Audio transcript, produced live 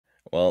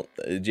Well,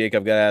 Jake,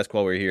 I've got to ask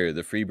while we're here.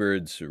 The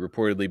Freebirds,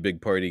 reportedly big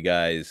party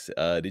guys.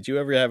 Did you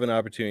ever have an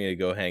opportunity to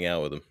go hang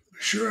out with them?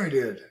 Sure, I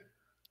did.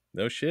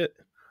 No shit.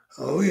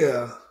 Oh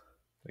yeah,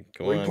 Like,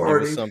 come we on, give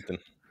us partied. something.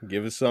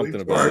 Give us We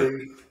something about it.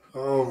 partied.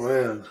 Oh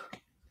man.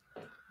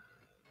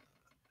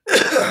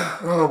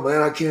 Oh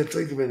man, I can't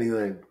think of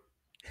anything.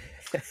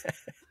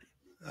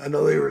 I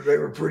know they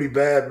were pretty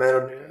bad,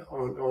 man,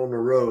 on the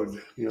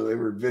road. You know, they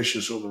were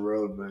vicious on the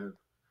road, man.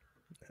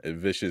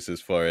 Vicious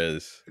as far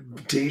as.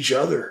 To each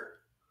other.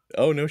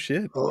 Oh, no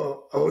shit.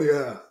 Oh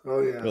yeah.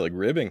 Oh yeah. Well, like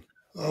ribbing.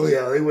 Oh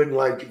yeah. They wouldn't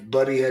like if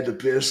Buddy had to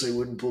piss, they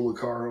wouldn't pull the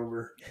car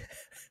over.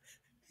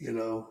 You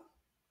know.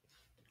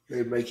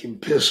 They'd make him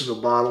piss in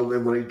the bottle.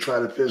 Then when he'd try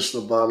to piss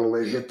in the bottle,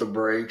 they'd hit the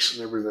brakes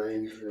and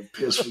everything. And the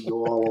piss would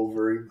go all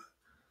over him.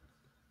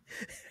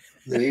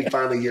 Then he'd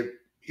finally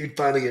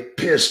get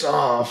pissed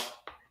off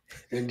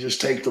and just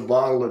take the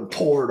bottle and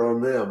pour it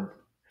on them.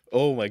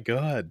 Oh my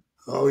God.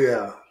 Oh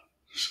yeah.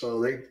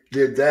 So they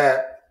did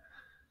that,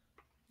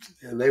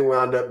 and they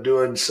wound up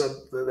doing some.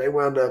 They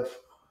wound up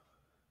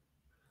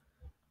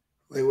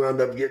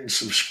getting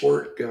some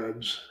squirt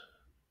guns,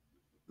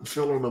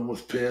 filling them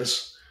with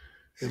piss,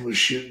 and was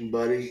shooting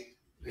Buddy.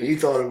 And he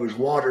thought it was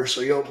water,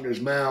 so he opened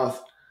his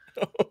mouth.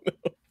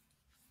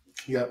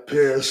 He got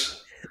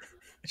pissed.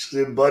 So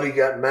then Buddy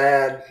got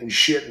mad and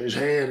shit in his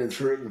hand and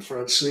threw it in the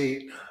front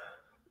seat.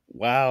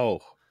 Wow.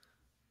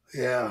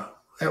 Yeah,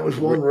 that was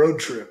one road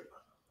trip.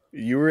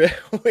 You were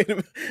wait a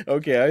minute.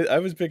 Okay, I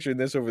was picturing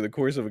this over the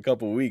course of a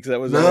couple of weeks. That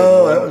was all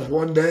No, in that one. was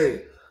one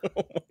day. Oh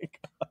my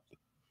God.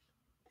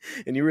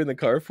 And you were in the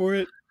car for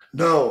it?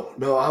 No,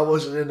 I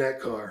wasn't in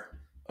that car.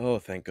 Oh,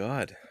 thank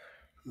God.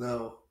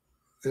 No.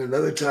 And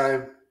another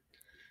time,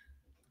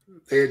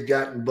 they had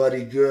gotten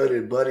Buddy good,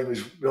 and Buddy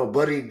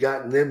had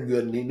gotten them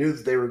good, and he knew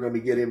that they were going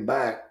to get him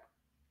back.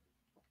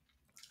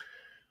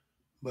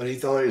 But he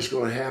thought it was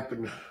going to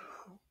happen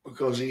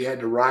because he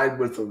had to ride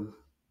with them.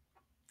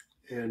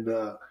 And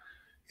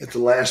at the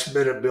last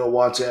minute, Bill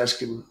Watts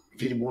asked him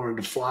if he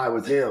wanted to fly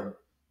with him.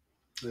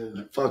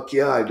 And fuck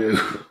yeah, I do.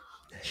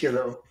 You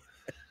know.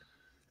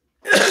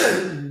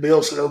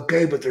 Bill said,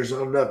 okay, but there's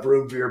not enough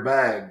room for your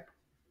bag.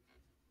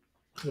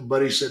 And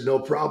Buddy said, no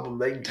problem.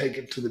 They can take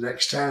it to the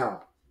next town.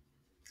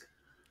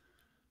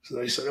 So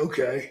they said,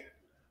 okay.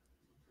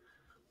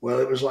 Well,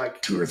 it was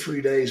like 2 or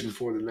 3 days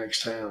before the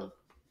next town.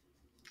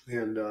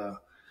 And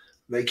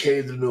they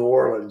came to New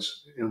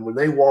Orleans. And when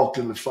they walked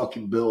in the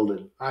fucking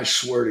building, I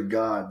swear to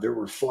God, there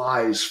were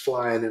flies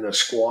flying in a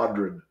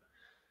squadron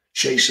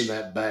chasing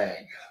that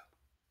bag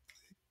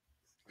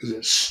because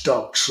it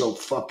stunk so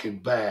fucking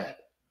bad.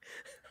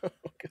 Oh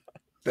God.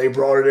 They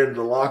brought it into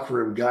the locker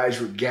room. Guys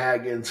were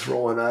gagging,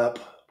 throwing up.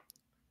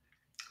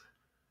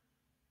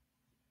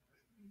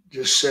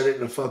 Just set it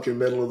in the fucking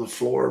middle of the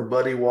floor. And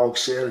Buddy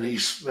walks in and he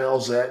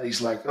smells that and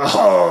he's like,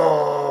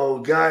 oh,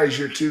 guys,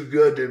 you're too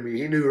good to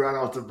me. He knew right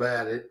off the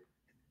bat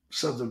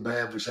something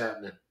bad was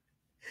happening.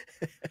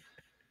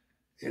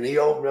 And he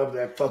opened up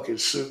that fucking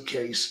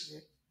suitcase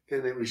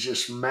and it was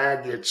just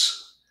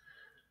maggots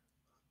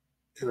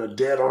and a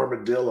dead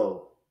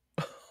armadillo.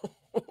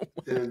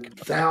 And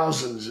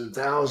thousands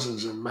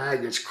of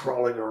maggots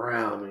crawling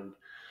around. And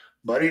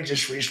Buddy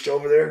just reached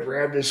over there,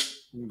 grabbed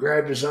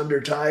his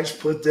under tights,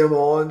 put them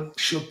on,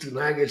 shook the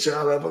maggots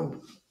out of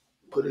them,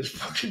 put his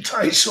fucking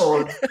tights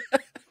on,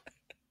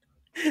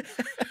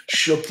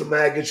 shook the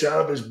maggots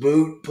out of his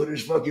boot, put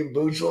his fucking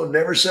boots on,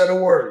 never said a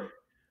word.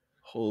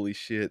 Holy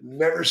shit.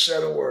 Never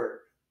said a word.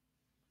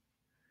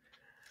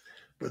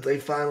 But they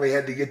finally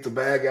had to get the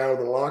bag out of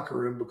the locker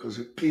room because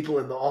people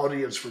in the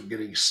audience were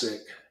getting sick.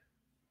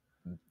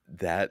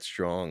 That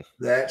strong.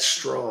 That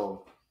strong.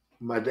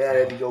 My dad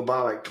had to go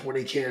buy like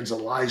 20 cans of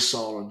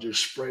Lysol and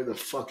just spray the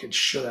fucking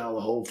shit out of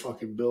the whole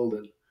fucking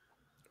building.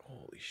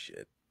 Holy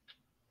shit.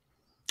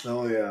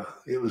 Oh yeah,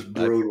 it was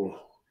brutal. I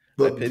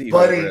But pity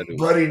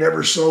Buddy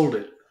never sold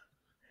it.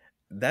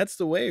 That's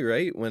the way,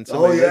 right? When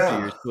somebody lives you,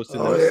 you're supposed to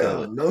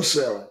sell it. No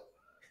sell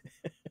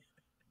it.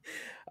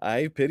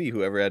 I pity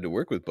whoever had to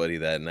work with Buddy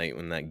that night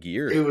when that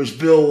gear. It was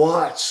Bill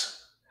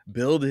Watts.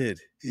 Bill did.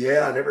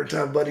 Yeah, and every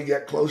time Buddy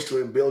got close to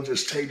him, Bill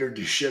just tatered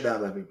the shit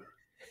out of him.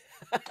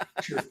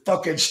 Get your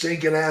fucking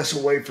stinking ass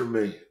away from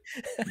me.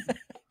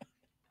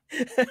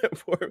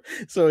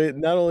 So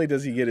not only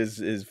does he get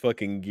his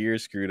fucking gear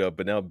screwed up,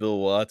 but now Bill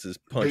Watts is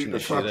punching the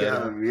fuck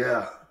out of him.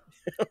 Yeah.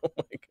 Oh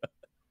my God.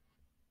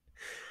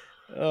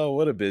 Oh,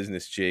 what a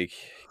business, Jake.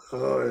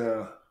 Oh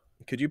yeah.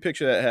 Could you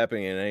picture that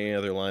happening in any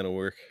other line of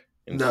work?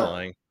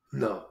 Flying?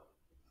 No.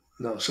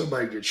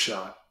 Somebody gets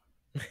shot.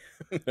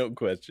 No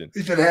question.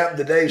 If it happened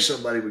today,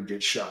 somebody would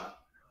get shot.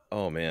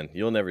 Oh man,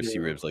 you'll never see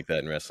ribs like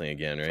that in wrestling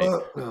again, right?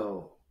 Fuck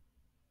no.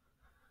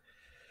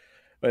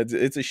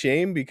 It's a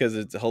shame because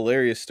it's a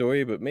hilarious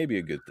story, but maybe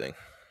a good thing.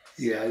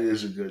 Yeah, it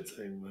is a good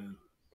thing, man.